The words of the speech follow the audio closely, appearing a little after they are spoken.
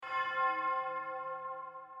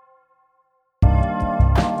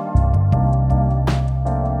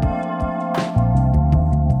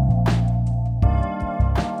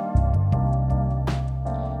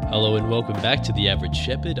Hello and welcome back to The Average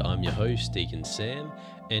Shepherd. I'm your host, Deacon Sam,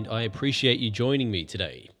 and I appreciate you joining me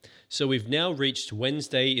today. So we've now reached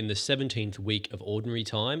Wednesday in the 17th week of Ordinary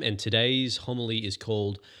Time, and today's homily is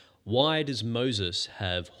called, Why Does Moses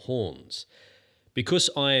Have Horns? Because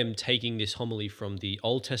I am taking this homily from the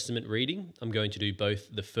Old Testament reading, I'm going to do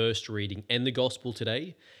both the first reading and the Gospel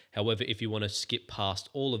today. However, if you want to skip past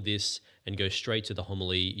all of this and go straight to the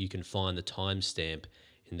homily, you can find the timestamp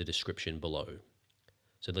in the description below.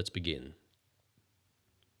 So let's begin.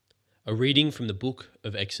 A reading from the book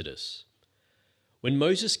of Exodus. When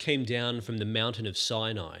Moses came down from the mountain of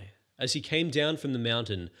Sinai, as he came down from the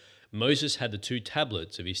mountain, Moses had the 2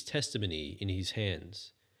 tablets of his testimony in his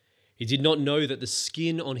hands. He did not know that the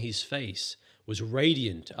skin on his face was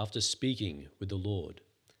radiant after speaking with the Lord.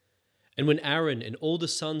 And when Aaron and all the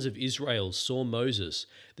sons of Israel saw Moses,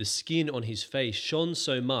 the skin on his face shone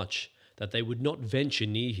so much that they would not venture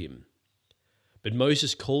near him. But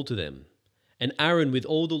Moses called to them, and Aaron with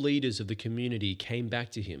all the leaders of the community came back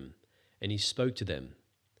to him, and he spoke to them.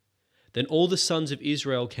 Then all the sons of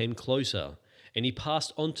Israel came closer, and he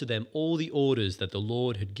passed on to them all the orders that the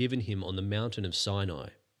Lord had given him on the mountain of Sinai.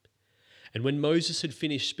 And when Moses had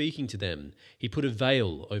finished speaking to them, he put a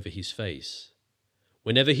veil over his face.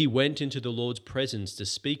 Whenever he went into the Lord's presence to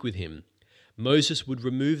speak with him, Moses would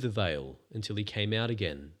remove the veil until he came out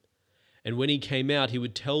again. And when he came out, he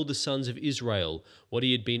would tell the sons of Israel what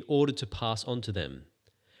he had been ordered to pass on to them.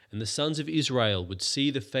 And the sons of Israel would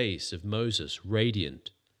see the face of Moses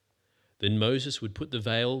radiant. Then Moses would put the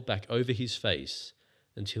veil back over his face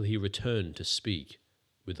until he returned to speak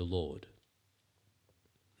with the Lord.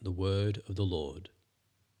 The word of the Lord.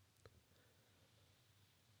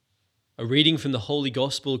 A reading from the Holy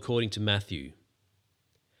Gospel according to Matthew.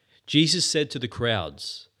 Jesus said to the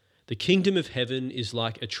crowds, "The kingdom of heaven is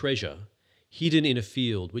like a treasure hidden in a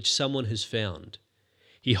field which someone has found.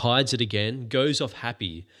 He hides it again, goes off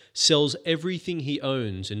happy, sells everything he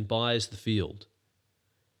owns and buys the field.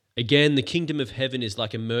 Again, the kingdom of heaven is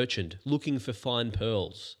like a merchant looking for fine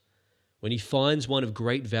pearls. When he finds one of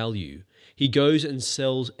great value, he goes and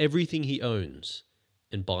sells everything he owns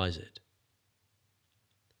and buys it."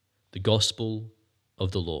 The Gospel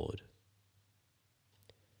of the Lord.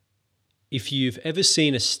 If you've ever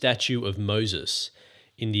seen a statue of Moses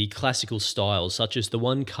in the classical style, such as the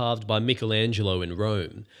one carved by Michelangelo in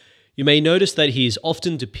Rome, you may notice that he is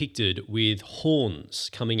often depicted with horns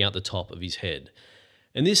coming out the top of his head.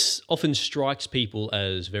 And this often strikes people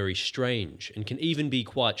as very strange and can even be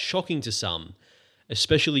quite shocking to some,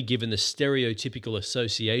 especially given the stereotypical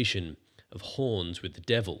association of horns with the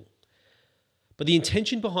devil. But the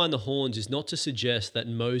intention behind the horns is not to suggest that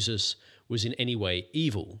Moses was in any way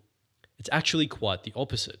evil. It's actually quite the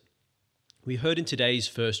opposite. We heard in today's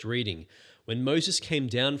first reading, when Moses came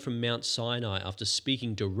down from Mount Sinai after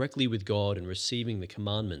speaking directly with God and receiving the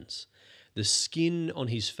commandments, the skin on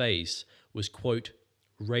his face was, quote,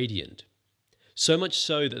 radiant. So much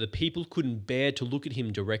so that the people couldn't bear to look at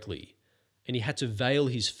him directly, and he had to veil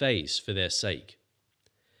his face for their sake.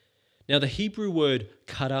 Now, the Hebrew word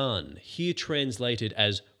karan, here translated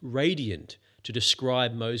as radiant to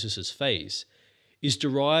describe Moses' face, is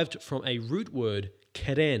derived from a root word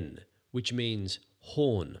keren, which means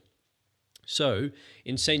horn. So,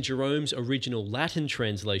 in St. Jerome's original Latin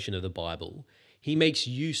translation of the Bible, he makes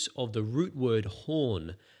use of the root word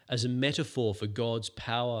horn as a metaphor for God's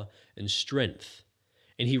power and strength.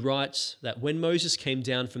 And he writes that when Moses came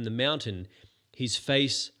down from the mountain, his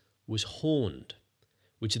face was horned,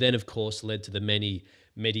 which then, of course, led to the many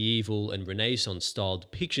medieval and Renaissance-style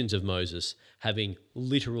depictions of Moses having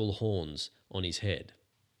literal horns on his head.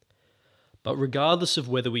 But regardless of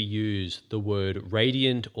whether we use the word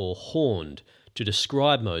radiant or horned to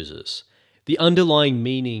describe Moses, the underlying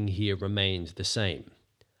meaning here remains the same.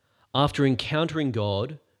 After encountering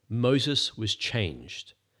God, Moses was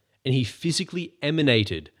changed, and he physically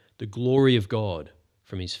emanated the glory of God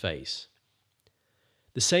from his face.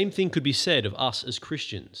 The same thing could be said of us as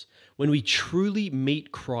Christians. When we truly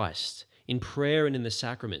meet Christ in prayer and in the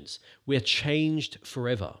sacraments, we are changed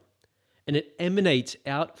forever, and it emanates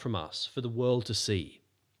out from us for the world to see.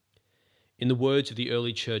 In the words of the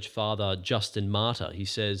early church father Justin Martyr, he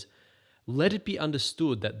says, "Let it be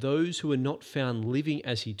understood that those who are not found living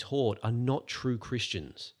as he taught are not true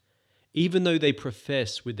Christians, even though they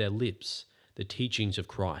profess with their lips the teachings of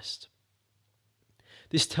Christ."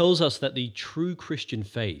 This tells us that the true Christian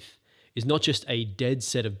faith is not just a dead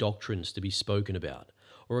set of doctrines to be spoken about,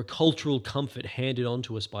 or a cultural comfort handed on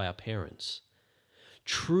to us by our parents.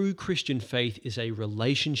 True Christian faith is a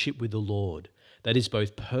relationship with the Lord that is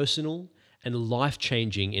both personal and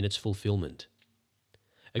life-changing in its fulfillment.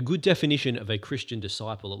 A good definition of a Christian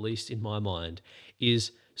disciple, at least in my mind,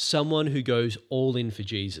 is someone who goes all in for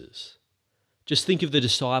Jesus. Just think of the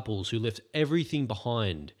disciples who left everything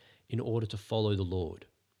behind in order to follow the Lord.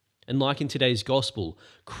 And like in today's gospel,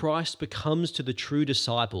 Christ becomes to the true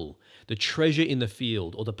disciple the treasure in the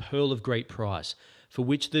field or the pearl of great price, for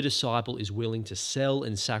which the disciple is willing to sell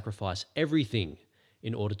and sacrifice everything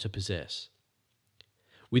in order to possess.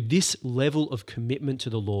 With this level of commitment to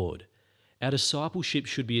the Lord, our discipleship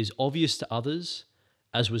should be as obvious to others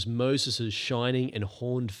as was Moses' shining and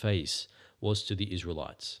horned face was to the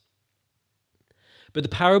Israelites. But the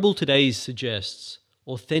parable today suggests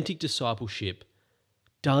authentic discipleship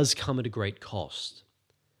does come at a great cost.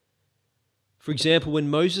 For example, when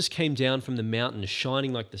Moses came down from the mountain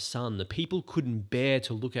shining like the sun, the people couldn't bear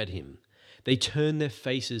to look at him. They turned their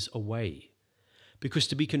faces away. Because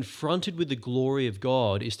to be confronted with the glory of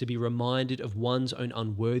God is to be reminded of one's own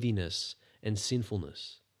unworthiness and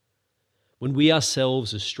sinfulness. When we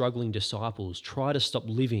ourselves as struggling disciples try to stop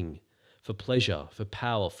living for pleasure, for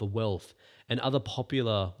power, for wealth, and other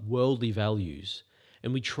popular worldly values,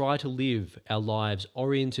 and we try to live our lives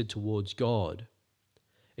oriented towards God,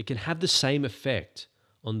 it can have the same effect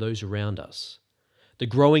on those around us. The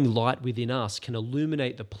growing light within us can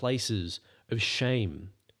illuminate the places of shame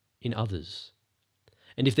in others.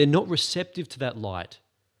 And if they're not receptive to that light,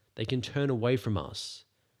 they can turn away from us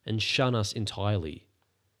and shun us entirely.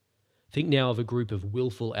 Think now of a group of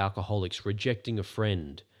willful alcoholics rejecting a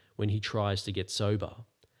friend when he tries to get sober,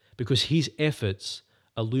 because his efforts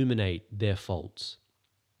illuminate their faults.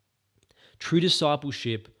 True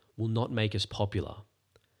discipleship will not make us popular,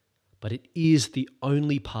 but it is the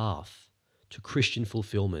only path to Christian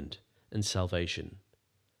fulfillment and salvation.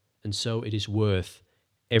 And so it is worth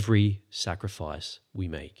every sacrifice we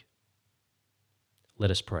make. Let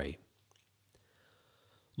us pray.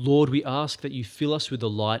 Lord, we ask that you fill us with the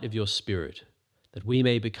light of your Spirit, that we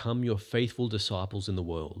may become your faithful disciples in the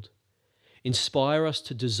world. Inspire us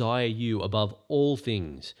to desire you above all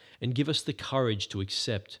things and give us the courage to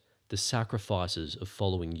accept the sacrifices of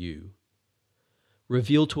following you.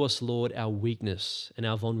 Reveal to us, Lord, our weakness and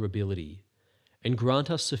our vulnerability, and grant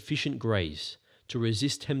us sufficient grace to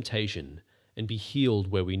resist temptation and be healed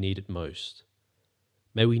where we need it most.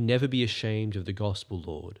 May we never be ashamed of the gospel,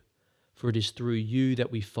 Lord, for it is through you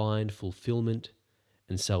that we find fulfillment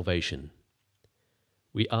and salvation.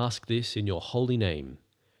 We ask this in your holy name,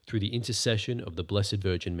 through the intercession of the Blessed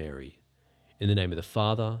Virgin Mary. In the name of the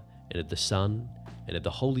Father, and of the Son, and of the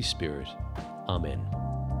Holy Spirit. Amen.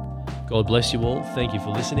 God bless you all. Thank you for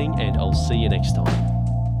listening, and I'll see you next time.